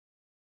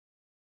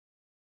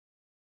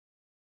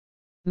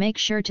Make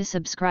sure to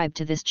subscribe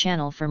to this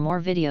channel for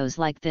more videos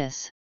like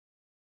this.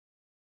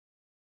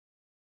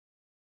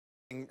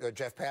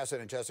 Jeff Passan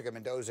and Jessica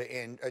Mendoza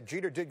in.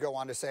 Jeter did go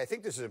on to say, I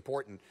think this is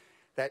important,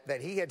 that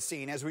he had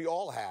seen, as we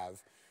all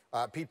have,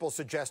 people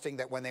suggesting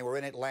that when they were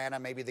in Atlanta,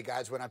 maybe the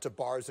guys went out to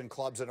bars and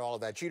clubs and all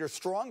of that. Jeter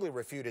strongly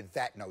refuted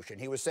that notion.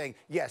 He was saying,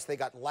 yes, they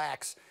got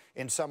lax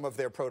in some of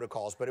their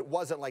protocols, but it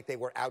wasn't like they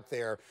were out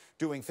there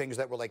doing things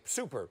that were like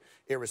super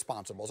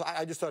irresponsible. So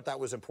I just thought that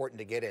was important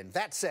to get in.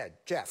 That said,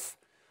 Jeff,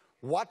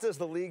 what does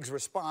the league's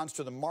response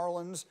to the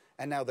Marlins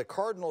and now the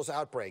Cardinals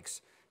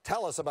outbreaks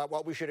tell us about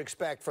what we should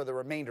expect for the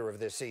remainder of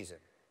this season?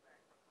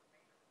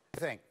 What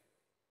do you think?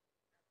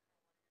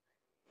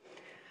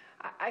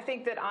 I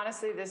think that,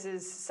 honestly, this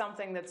is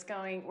something that's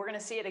we're going to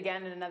see it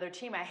again in another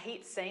team. I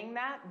hate saying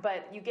that,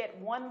 but you get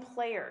one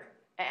player,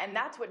 and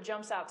that's what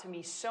jumps out to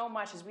me so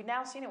much, is we've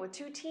now seen it with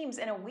two teams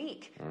in a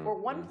week where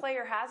one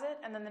player has it,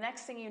 and then the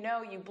next thing you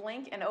know, you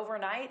blink, and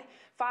overnight,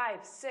 5,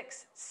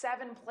 6,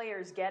 7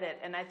 players get it.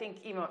 And I think,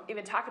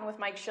 even talking with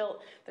Mike Schilt,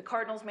 the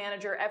Cardinals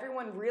manager,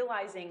 everyone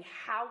realizing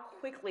how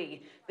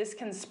quickly this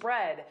can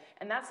spread,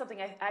 and that's something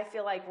I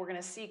feel like we're going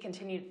to see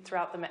continue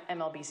throughout the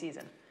MLB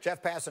season.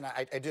 Jeff Passan,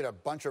 I did a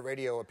bunch of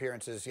radio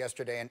appearances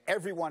yesterday, and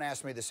everyone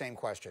asked me the same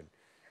question.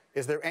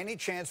 Is there any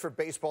chance for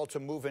baseball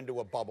to move into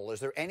a bubble? Is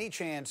there any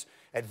chance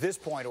at this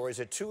point, or is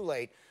it too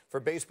late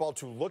for baseball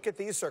to look at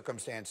these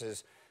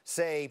circumstances,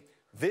 say,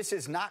 this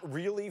is not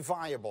really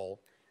viable,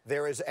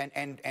 there is,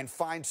 and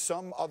find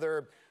some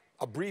other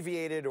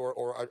abbreviated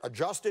or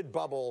adjusted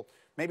bubble,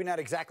 maybe not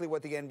exactly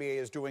what the NBA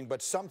is doing,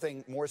 but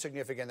something more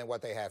significant than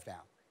what they have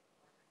now?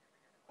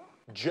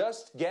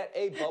 Just get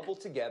a bubble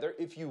together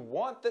if you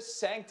want the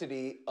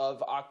sanctity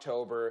of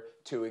October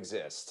to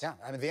exist. Yeah,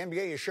 I mean, the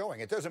NBA is showing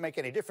it doesn't make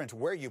any difference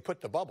where you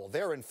put the bubble.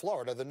 They're in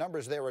Florida. The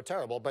numbers there are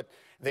terrible, but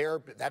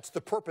that's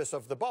the purpose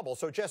of the bubble.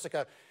 So,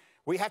 Jessica,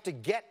 we have to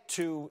get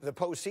to the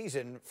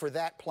postseason for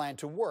that plan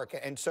to work.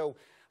 And so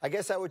I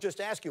guess I would just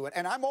ask you,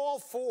 and I'm all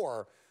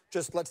for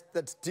just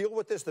let's deal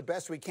with this the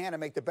best we can and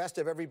make the best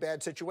of every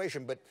bad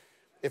situation. But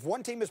if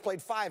one team has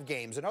played 5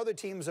 games and other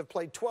teams have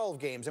played 12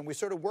 games and we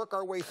sort of work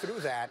our way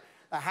through that,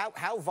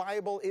 how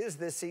viable is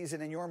this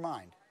season in your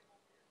mind?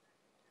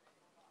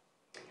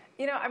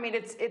 I mean,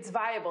 it's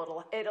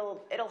viable. It'll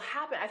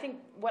happen. I think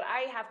what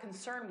I have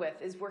concern with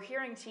is we're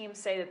hearing teams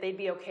say that they'd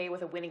be okay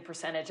with a winning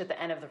percentage at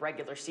the end of the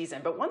regular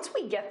season. But once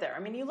we get there, I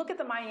mean, you look at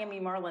the Miami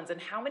Marlins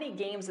and how many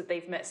games that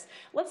they've missed.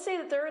 Let's say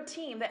that they're a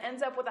team that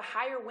ends up with a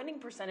higher winning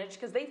percentage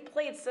because they've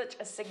played such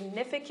a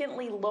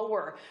significantly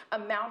lower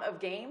amount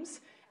of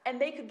games, and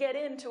they could get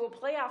into a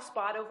playoff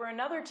spot over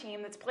another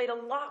team that's played a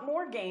lot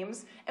more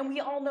games and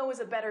we all know is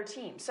a better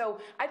team. So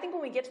I think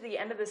when we get to the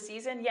end of the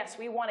season, yes,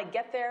 we want to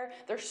get there.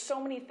 There's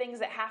so many things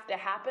that have to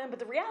happen, but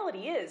the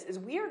reality is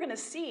we are going to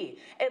see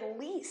at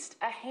least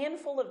a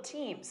handful of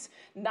teams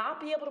not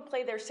be able to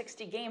play their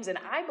 60 games. And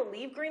I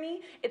believe,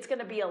 Greeny, it's going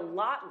to be a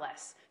lot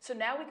less. So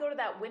now we go to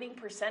that winning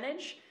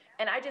percentage,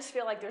 and I just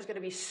feel like there's going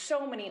to be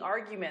so many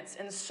arguments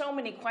and so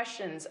many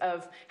questions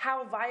of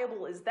how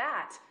viable is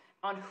that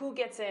on who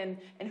gets in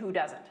and who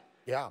doesn't.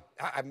 Yeah,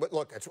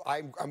 look,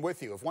 I'm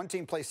with you. If one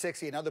team plays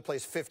 60 and another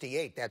plays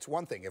 58, that's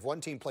one thing. If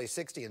one team plays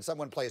 60 and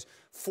someone plays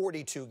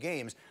 42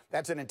 games,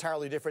 that's an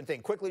entirely different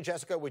thing. Quickly,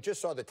 Jessica, we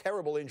just saw the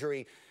terrible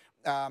injury,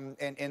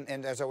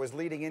 and as I was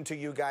leading into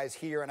you guys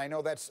here, and I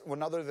know that's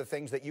one of the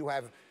things that you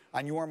have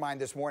on your mind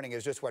this morning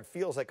is just what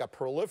feels like a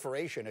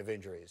proliferation of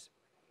injuries.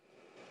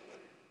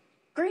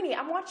 Greeny,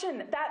 I'm watching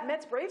that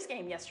Mets-Braves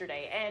game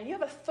yesterday, and you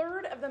have a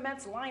third of the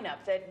Mets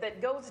lineup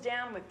that goes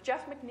down with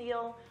Jeff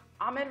McNeil,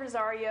 Ahmed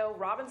Rosario,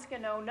 Robin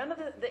Cano. None of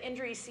the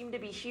injuries seem to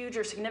be huge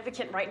or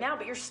significant right now,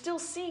 but you're still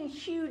seeing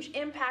huge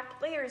impact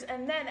players.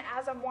 And then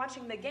as I'm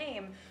watching the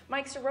game,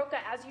 Mike Soroka,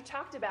 as you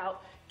talked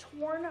about,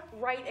 torn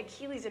right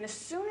Achilles. And as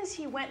soon as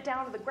he went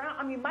down to the ground,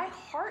 I mean, my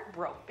heart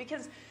broke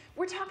because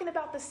we're talking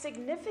about the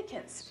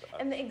significance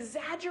and the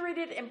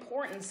exaggerated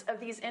importance of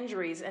these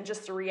injuries and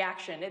just the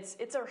reaction.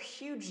 It's a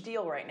huge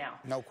deal right now.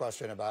 No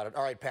question about it.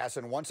 All right,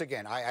 Passan, once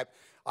again,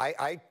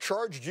 I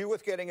charged you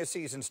with getting a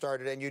season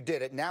started, and you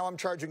did it. Now I'm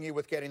charging you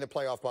with getting the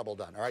playoff bubble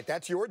done. All right,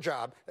 that's your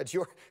job.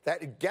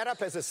 Get Up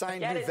has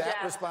assigned you that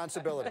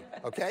responsibility.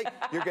 Okay,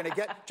 you're going to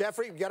get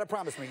Jeffrey. You got to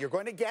promise me you're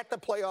going to get the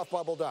playoff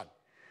bubble done.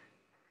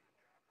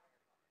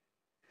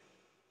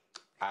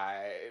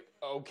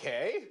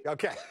 Okay.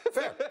 Okay,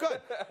 fair,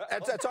 good.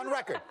 That's on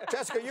record.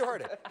 Jessica, you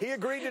heard it. He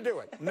agreed to do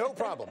it. No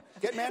problem.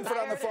 Get Manfred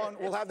on the phone.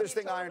 We'll have this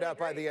thing ironed out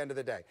by the end of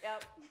the day.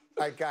 Yep.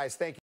 All right, guys, thank you.